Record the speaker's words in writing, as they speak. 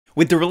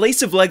With the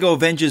release of LEGO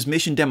Avengers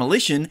Mission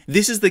Demolition,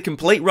 this is the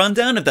complete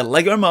rundown of the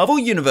LEGO Marvel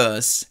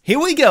Universe. Here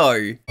we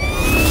go!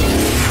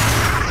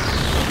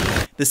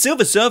 The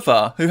Silver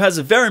Surfer, who has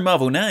a very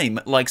Marvel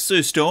name, like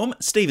Sue Storm,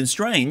 Stephen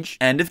Strange,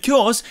 and of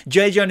course,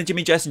 J. Jonah,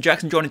 Jimmy, Jason,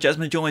 Jackson, Jordan,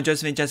 Jasmine, Jordan,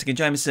 Josephine, Jessica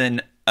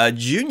Jameson,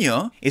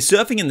 Jr., is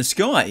surfing in the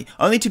sky,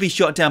 only to be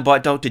shot down by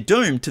Dr.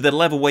 Doom to the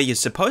level where you're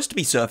supposed to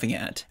be surfing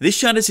at. This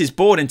shatters his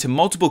board into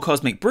multiple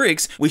cosmic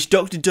bricks, which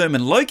Dr. Doom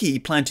and Loki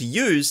plan to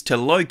use to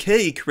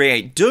low-key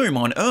create Doom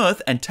on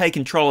Earth and take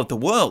control of the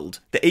world.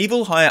 The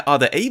evil hire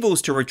other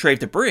evils to retrieve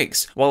the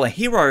bricks, while a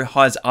hero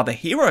hires other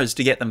heroes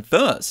to get them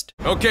first.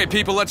 Okay,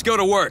 people, let's go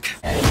to work.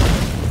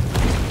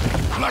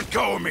 Let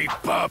go of me,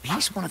 bub.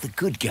 He's one of the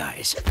good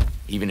guys,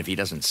 even if he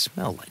doesn't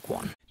smell like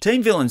one.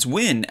 Team villains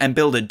win and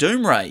build a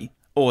Doom Ray.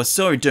 Or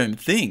so Doom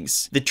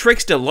thinks. The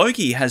trickster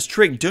Loki has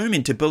tricked Doom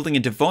into building a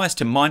device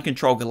to mind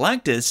control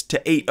Galactus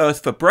to eat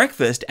Earth for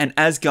breakfast and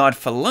Asgard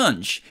for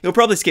lunch. He'll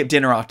probably skip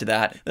dinner after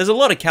that. There's a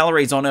lot of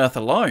calories on Earth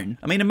alone.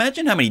 I mean,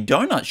 imagine how many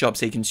donut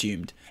shops he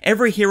consumed.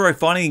 Every hero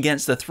fighting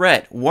against the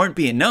threat won't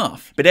be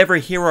enough, but every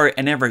hero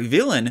and every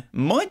villain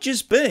might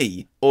just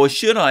be, or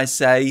should I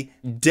say,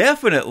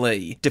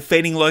 definitely,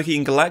 defeating Loki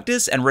and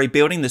Galactus and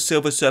rebuilding the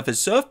Silver Surfer's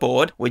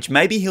surfboard, which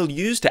maybe he'll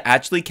use to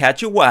actually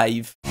catch a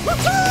wave.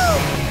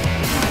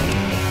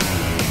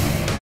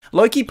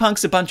 Loki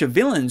punks a bunch of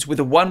villains with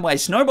a one-way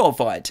snowball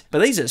fight,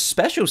 but these are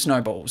special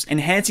snowballs,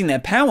 enhancing their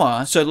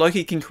power so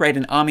Loki can create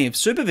an army of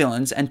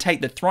supervillains and take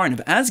the throne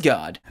of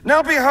Asgard.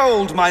 Now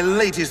behold my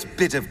latest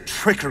bit of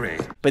trickery.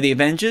 But the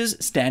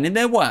Avengers stand in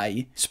their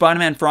way.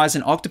 Spider-Man fries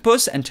an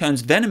octopus and turns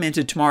Venom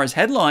into tomorrow's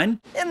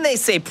headline. And they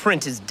say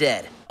print is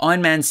dead.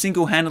 Iron Man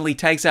single-handedly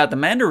takes out the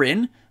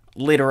Mandarin.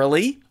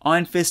 Literally,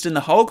 Iron Fist and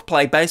the Hulk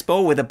play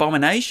baseball with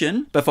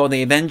Abomination before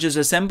the Avengers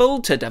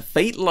assemble to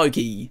defeat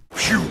Loki.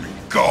 Phew,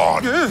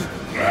 God!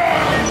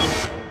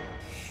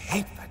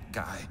 Hate that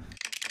guy.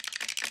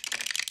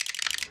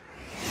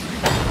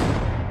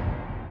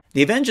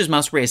 The Avengers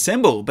must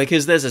reassemble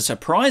because there's a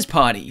surprise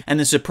party, and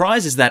the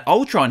surprise is that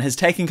Ultron has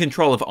taken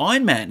control of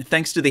Iron Man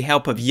thanks to the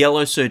help of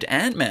Yellow Suit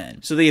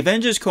Ant-Man. So the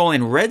Avengers call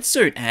in Red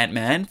Suit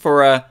Ant-Man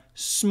for a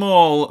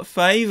small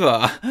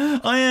favor.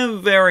 I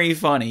am very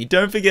funny.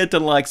 Don't forget to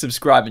like,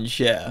 subscribe, and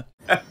share.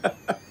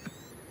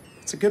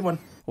 It's a good one.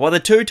 While the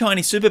two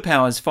tiny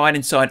superpowers fight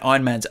inside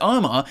Iron Man's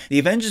armor, the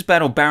Avengers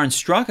battle Baron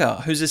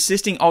Strucker, who's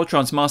assisting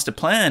Ultron's master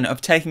plan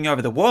of taking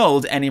over the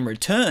world and in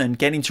return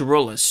getting to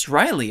rule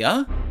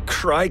Australia.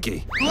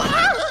 Crikey.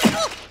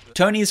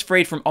 Tony is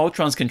freed from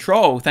Ultron's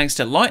control thanks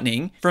to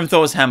lightning from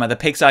Thor's hammer. The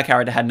Pixar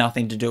character had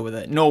nothing to do with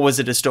it, nor was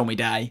it a stormy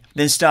day.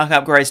 Then Stark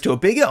upgrades to a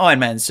bigger Iron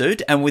Man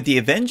suit, and with the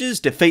Avengers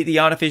defeat the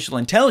artificial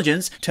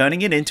intelligence,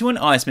 turning it into an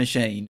ice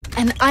machine.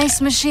 An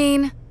ice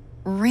machine?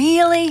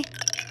 Really?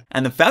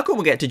 And the Falcon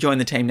will get to join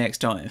the team next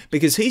time,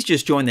 because he's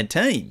just joined the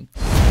team.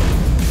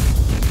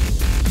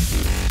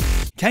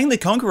 Kang the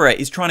Conqueror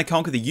is trying to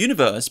conquer the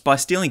universe by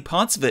stealing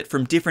parts of it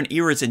from different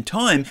eras in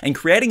time and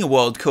creating a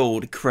world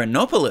called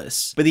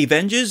Chronopolis. But the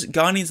Avengers,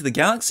 Guardians of the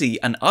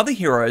Galaxy, and other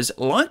heroes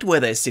liked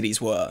where their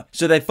cities were,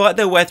 so they fight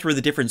their way through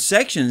the different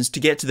sections to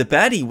get to the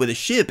baddie with a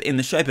ship in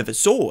the shape of a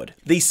sword.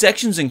 These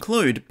sections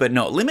include, but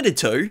not limited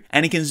to,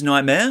 Anakin's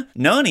Nightmare,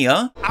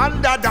 Narnia,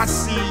 Under the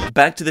sea.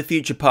 Back to the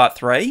Future Part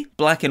 3,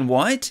 Black and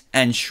White,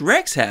 and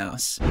Shrek's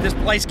house. This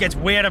place gets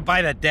weirder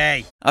by the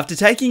day. After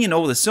taking in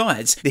all the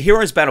sides, the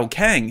heroes battle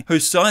Kang,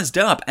 who's sized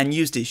up and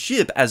used his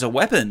ship as a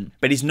weapon.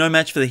 But he's no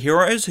match for the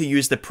heroes who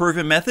use the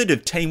proven method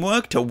of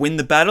teamwork to win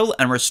the battle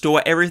and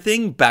restore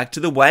everything back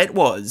to the way it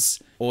was.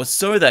 Or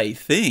so they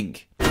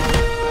think.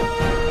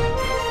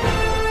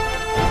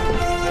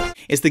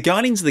 It's the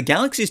Guardians of the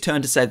Galaxy's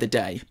turn to save the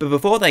day, but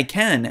before they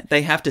can,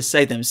 they have to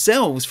save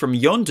themselves from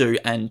Yondu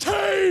and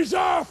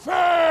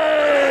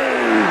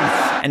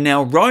and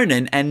now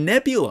Ronan and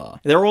Nebula.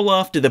 They're all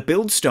after the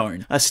Build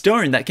Stone, a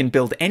stone that can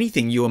build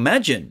anything you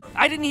imagine.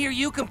 I didn't hear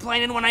you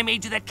complaining when I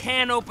made you that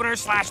can opener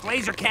 /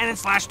 laser cannon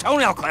 /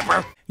 toenail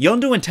clipper.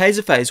 Yondu and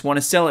Taserface want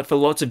to sell it for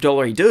lots of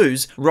dollary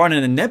dues,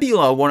 Ronan and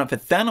Nebula want it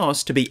for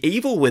Thanos to be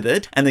evil with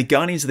it, and the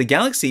Guardians of the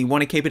Galaxy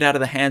want to keep it out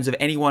of the hands of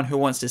anyone who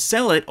wants to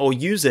sell it or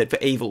use it for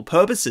evil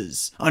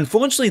purposes.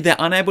 Unfortunately, they're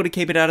unable to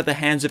keep it out of the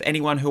hands of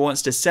anyone who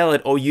wants to sell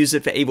it or use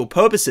it for evil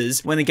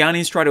purposes when the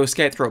Guardians try to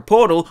escape through a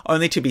portal,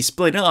 only to be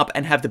split up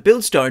and have the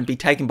Build Stone be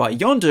taken by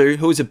Yondu,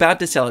 who is about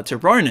to sell it to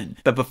Ronan.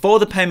 But before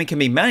the payment can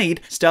be made,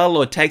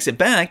 Star-Lord takes it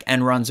back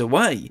and runs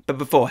away. But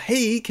before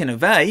he can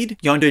evade,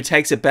 Yondu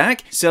takes it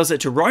back, sells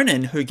it to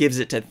Ronan, who gives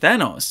it to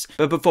Thanos.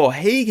 But before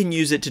he can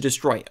use it to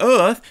destroy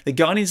Earth, the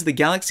Guardians of the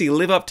Galaxy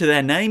live up to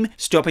their name,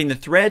 stopping the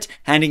threat,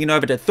 handing it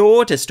over to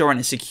Thor to store in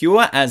a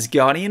secure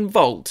Asgardian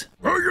vault.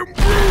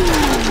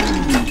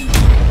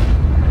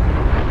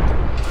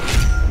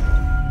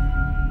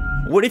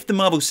 What if the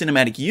Marvel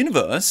Cinematic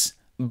Universe,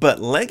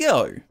 but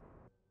LEGO?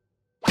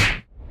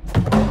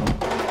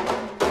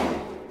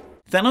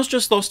 Thanos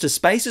just lost to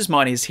Space's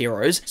mightiest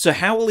heroes, so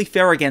how will he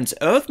fare against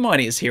Earth's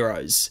mightiest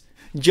heroes?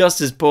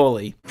 just as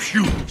poorly.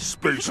 Phew,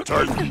 Space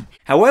Titan.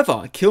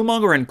 However,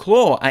 Killmonger and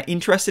Claw are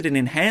interested in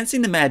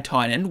enhancing the Mad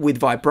Titan with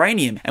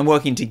vibranium and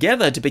working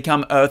together to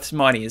become Earth's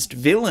mightiest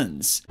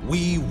villains.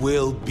 We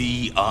will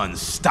be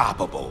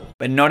unstoppable.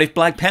 But not if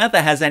Black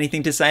Panther has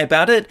anything to say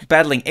about it,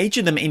 battling each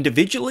of them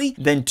individually,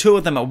 then 2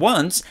 of them at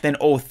once, then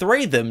all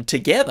 3 of them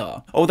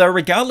together. Although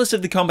regardless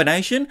of the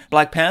combination,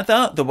 Black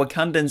Panther, the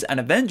Wakandans and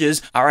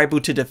Avengers are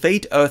able to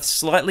defeat Earth's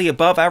slightly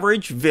above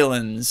average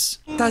villains.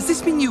 Does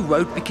this mean you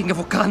wrote The King of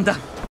Wakanda?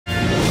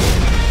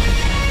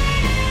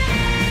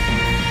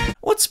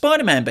 What's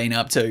Spider-Man been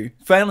up to?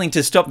 Failing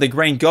to stop the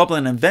Green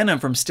Goblin and Venom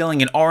from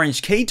stealing an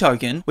orange key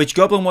token, which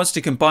Goblin wants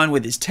to combine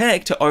with his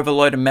tech to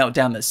overload and melt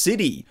down the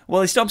city.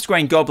 Well, he stops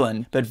Green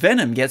Goblin, but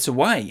Venom gets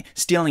away,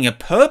 stealing a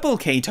purple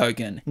key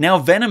token. Now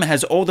Venom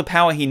has all the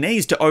power he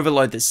needs to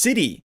overload the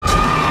city.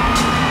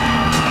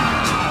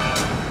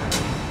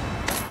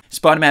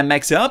 Spider-Man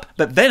makes up,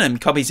 but Venom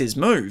copies his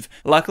move.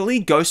 Luckily,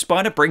 Ghost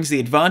Spider brings the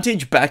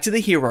advantage back to the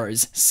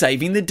heroes,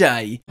 saving the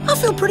day. I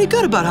feel pretty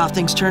good about how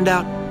things turned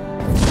out.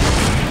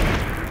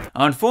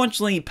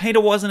 Unfortunately,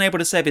 Peter wasn't able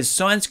to save his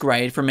science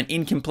grade from an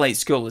incomplete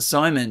school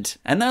assignment,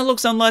 and that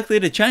looks unlikely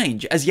to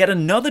change as yet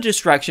another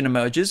distraction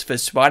emerges for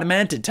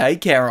Spider-Man to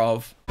take care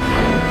of.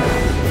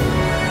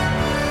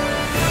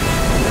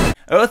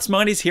 Earth's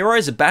mightiest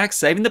heroes are back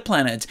saving the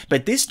planet,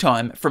 but this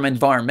time from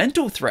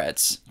environmental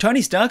threats.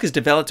 Tony Stark has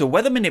developed a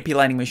weather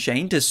manipulating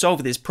machine to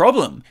solve this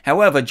problem.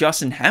 However,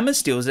 Justin Hammer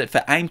steals it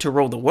for AIM to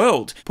rule the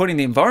world, putting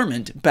the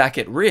environment back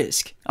at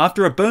risk.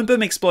 After a boom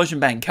boom explosion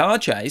bang car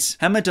chase,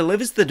 Hammer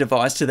delivers the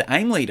device to the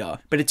AIM leader,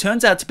 but it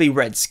turns out to be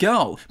Red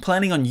Skull,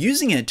 planning on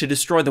using it to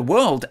destroy the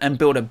world and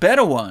build a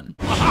better one.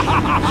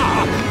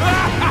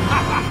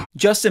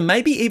 Justin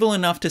may be evil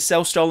enough to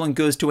sell stolen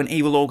goods to an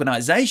evil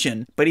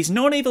organization, but he's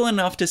not evil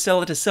enough to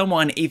sell it to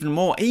someone even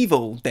more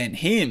evil than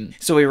him,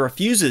 so he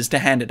refuses to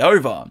hand it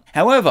over.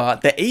 However,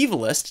 the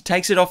evilist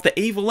takes it off the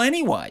evil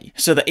anyway,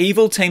 so the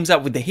evil teams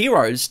up with the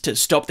heroes to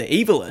stop the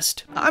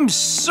evilist. I'm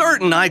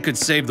certain I could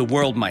save the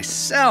world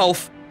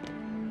myself,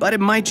 but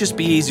it might just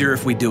be easier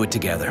if we do it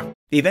together.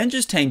 The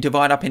Avengers team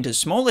divide up into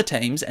smaller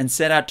teams and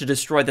set out to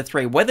destroy the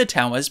 3 weather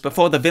towers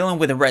before the villain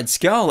with a red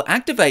skull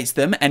activates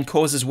them and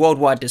causes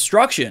worldwide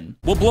destruction.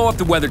 We'll blow up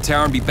the weather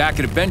tower and be back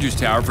at Avengers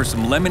Tower for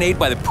some lemonade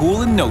by the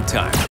pool in no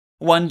time.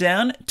 1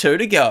 down, 2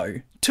 to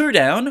go. 2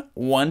 down,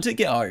 1 to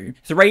go.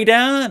 3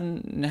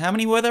 down, how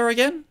many were there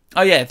again?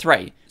 Oh yeah,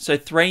 3. So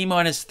 3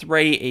 minus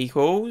 3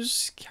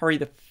 equals, carry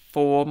the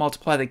 4,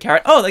 multiply the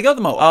carrot. Oh, they got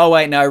them all. Oh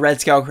wait, no, Red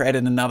Skull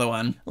created another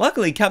one.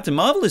 Luckily, Captain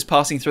Marvel is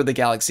passing through the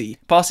galaxy,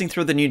 passing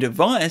through the new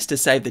device to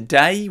save the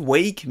day,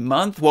 week,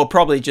 month, well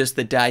probably just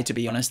the day to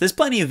be honest. There's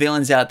plenty of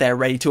villains out there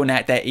ready to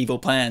enact their evil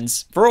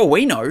plans. For all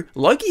we know,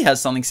 Loki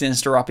has something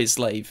sinister up his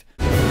sleeve.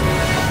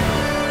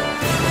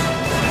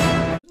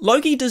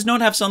 Loki does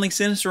not have something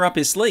sinister up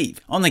his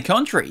sleeve. On the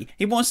contrary,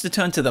 he wants to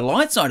turn to the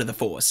light side of the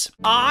Force.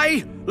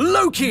 I,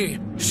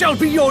 Loki, shall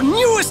be your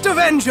newest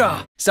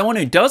Avenger! Someone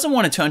who doesn't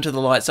want to turn to the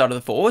light side of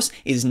the Force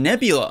is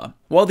Nebula.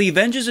 While the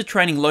Avengers are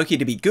training Loki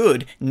to be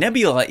good,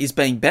 Nebula is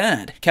being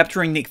bad,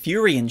 capturing Nick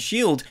Fury and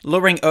S.H.I.E.L.D.,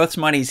 luring Earth's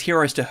mightiest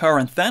heroes to her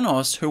and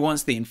Thanos, who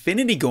wants the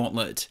Infinity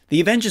Gauntlet. The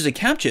Avengers are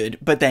captured,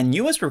 but their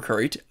newest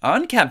recruit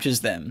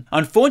uncaptures them.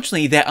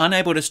 Unfortunately, they're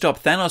unable to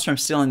stop Thanos from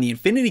stealing the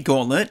Infinity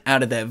Gauntlet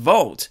out of their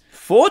vault.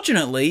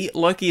 Fortunately,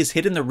 Loki has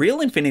hidden the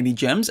real Infinity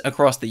Gems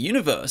across the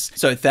universe,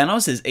 so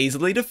Thanos is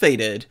easily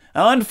defeated.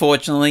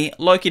 Unfortunately,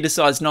 Loki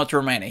decides not to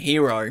remain a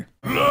hero.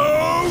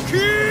 Loki!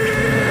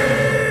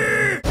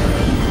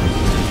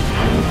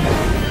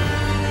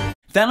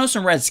 Thanos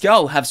and Red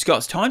Skull have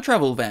Scott's time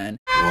travel van.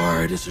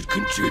 Why does it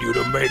continue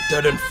to make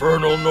that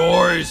infernal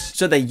noise?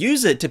 So they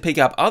use it to pick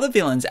up other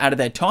villains out of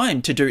their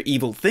time to do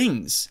evil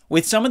things.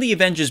 With some of the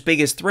Avengers'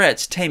 biggest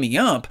threats teaming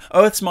up,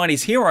 Earth's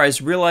mightiest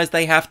heroes realize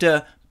they have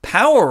to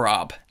power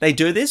up. They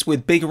do this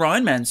with bigger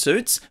Iron Man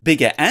suits,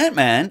 bigger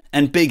Ant-Man,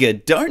 and bigger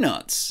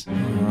donuts.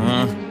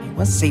 I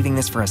was saving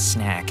this for a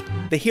snack.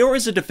 The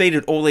heroes have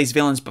defeated all these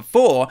villains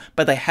before,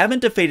 but they haven't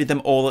defeated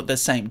them all at the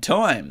same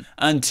time.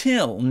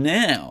 Until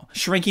now,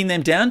 shrinking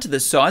them down to the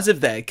size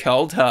of their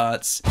cold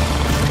hearts.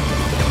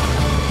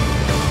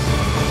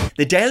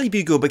 The Daily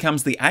Bugle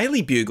becomes the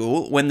Ailey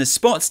Bugle when the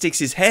Spot sticks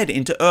his head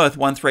into Earth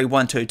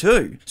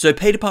 13122. So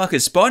Peter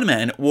Parker's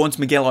Spider-Man warns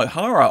Miguel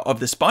O'Hara of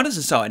the Spider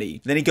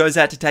Society. Then he goes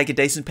out to take a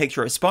decent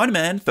picture of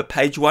Spider-Man for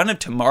page 1 of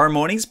tomorrow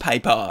morning's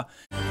paper.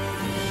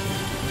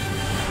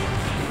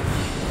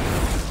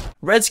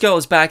 Red Skull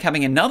is back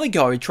having another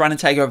go trying to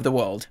take over the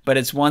world, but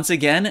it's once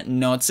again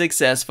not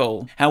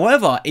successful.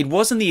 However, it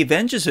wasn't the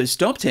Avengers who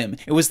stopped him,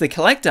 it was the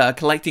Collector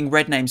collecting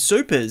Red Name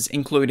supers,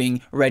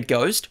 including Red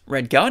Ghost,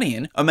 Red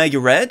Guardian, Omega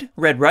Red,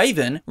 Red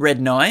Raven,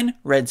 Red 9,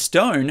 Red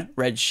Stone,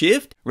 Red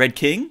Shift, Red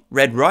King,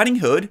 Red Riding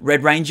Hood,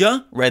 Red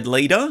Ranger, Red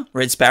Leader,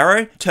 Red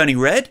Sparrow, Tony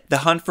Red, The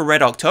Hunt for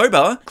Red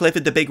October,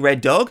 Clifford the Big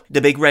Red Dog,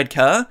 The Big Red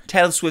Car,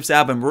 Taylor Swift's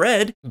album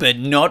Red, but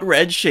not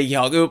Red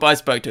She-Hulk. Oop, I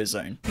spoke too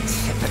soon.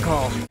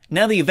 Typical.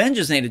 Now the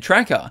Avengers need a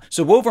tracker,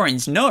 so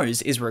Wolverine's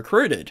nose is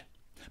recruited.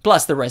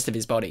 plus the rest of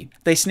his body.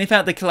 They sniff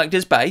out the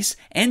collector's base,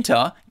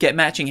 enter, get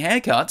matching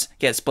haircuts,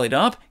 get split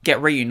up,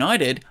 get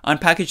reunited,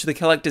 unpackage the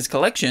collector's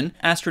collection,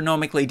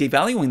 astronomically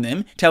devaluing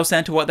them, tell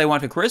Santa what they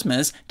want for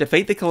Christmas,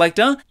 defeat the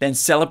collector, then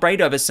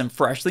celebrate over some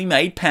freshly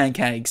made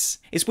pancakes.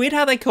 It's weird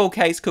how they call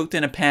cakes cooked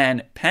in a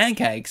pan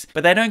pancakes,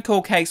 but they don't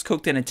call cakes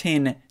cooked in a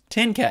tin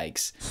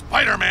cakes.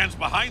 Spider-Man's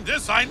behind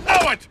this, I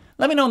know it!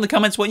 Let me know in the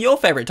comments what your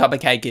favorite type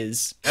of cake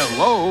is.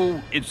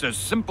 Hello, it's a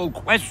simple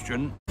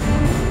question.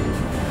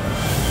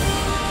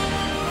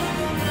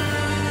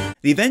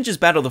 The Avengers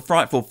battle the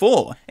Frightful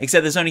Four,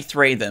 except there's only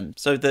 3 of them,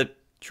 so the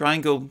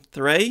Triangle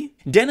 3?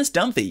 Dennis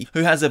Dunphy,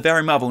 who has a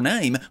very Marvel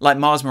name, like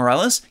Miles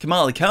Morales,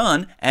 Kamala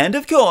Khan, and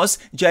of course,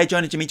 J.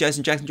 Jonah, Jimmy,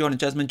 Jason, Jackson, Jordan,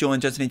 Jasmine,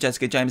 Jordan, Josephine,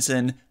 Jessica,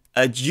 Jameson,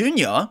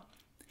 Jr.,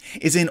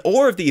 is in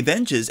awe of the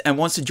Avengers and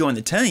wants to join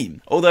the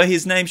team. Although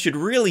his name should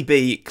really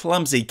be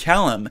Clumsy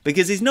Callum,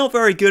 because he's not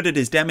very good at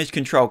his damage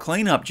control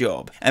cleanup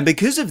job. And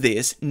because of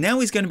this, now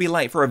he's going to be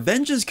late for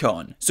Avengers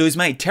Con. So his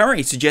mate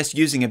Terry suggests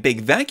using a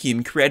big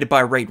vacuum created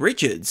by Reed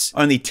Richards.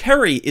 Only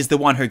Terry is the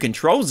one who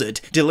controls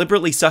it,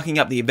 deliberately sucking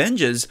up the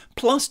Avengers,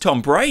 plus Tom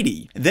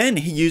Brady. Then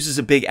he uses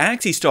a big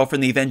axe he stole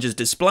from the Avengers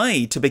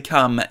display to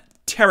become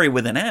Terry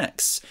with an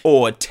axe,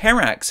 or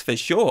Terrax for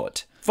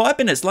short. 5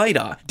 minutes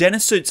later,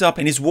 Dennis suits up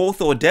in his War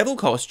Thor Devil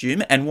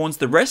costume and warns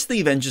the rest of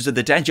the Avengers of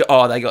the danger.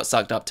 Oh, they got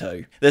sucked up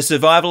too. The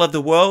survival of the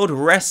world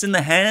rests in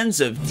the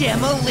hands of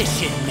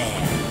Demolition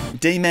Man.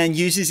 D-Man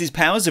uses his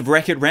powers of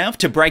Wreck-It Ralph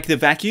to break the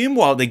vacuum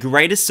while the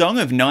greatest song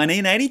of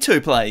 1982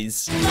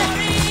 plays.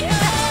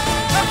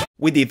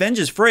 With the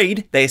Avengers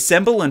freed, they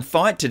assemble and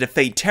fight to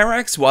defeat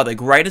Terrax while the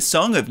greatest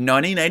song of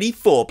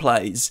 1984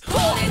 plays.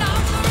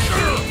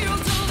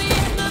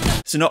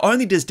 So not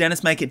only does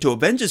Dennis make it to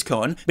Avengers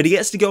Con, but he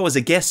gets to go as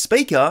a guest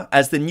speaker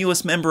as the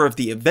newest member of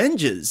the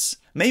Avengers.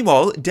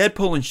 Meanwhile,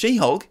 Deadpool and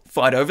She-Hulk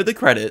fight over the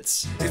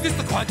credits. Is this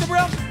the Quantum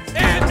Realm?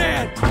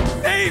 Ant-Man,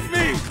 save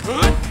me!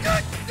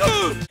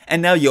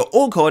 And now you're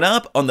all caught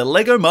up on the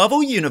LEGO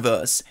Marvel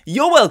Universe.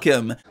 You're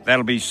welcome!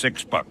 That'll be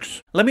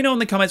 $6. Let me know in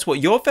the comments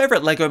what your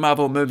favourite LEGO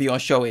Marvel movie or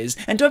show is,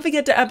 and don't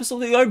forget to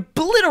absolutely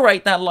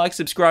obliterate that like,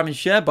 subscribe and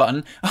share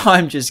button.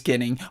 I'm just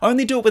kidding.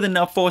 Only do it with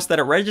enough force that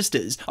it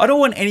registers. I don't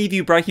want any of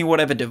you breaking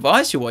whatever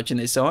device you're watching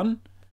this on.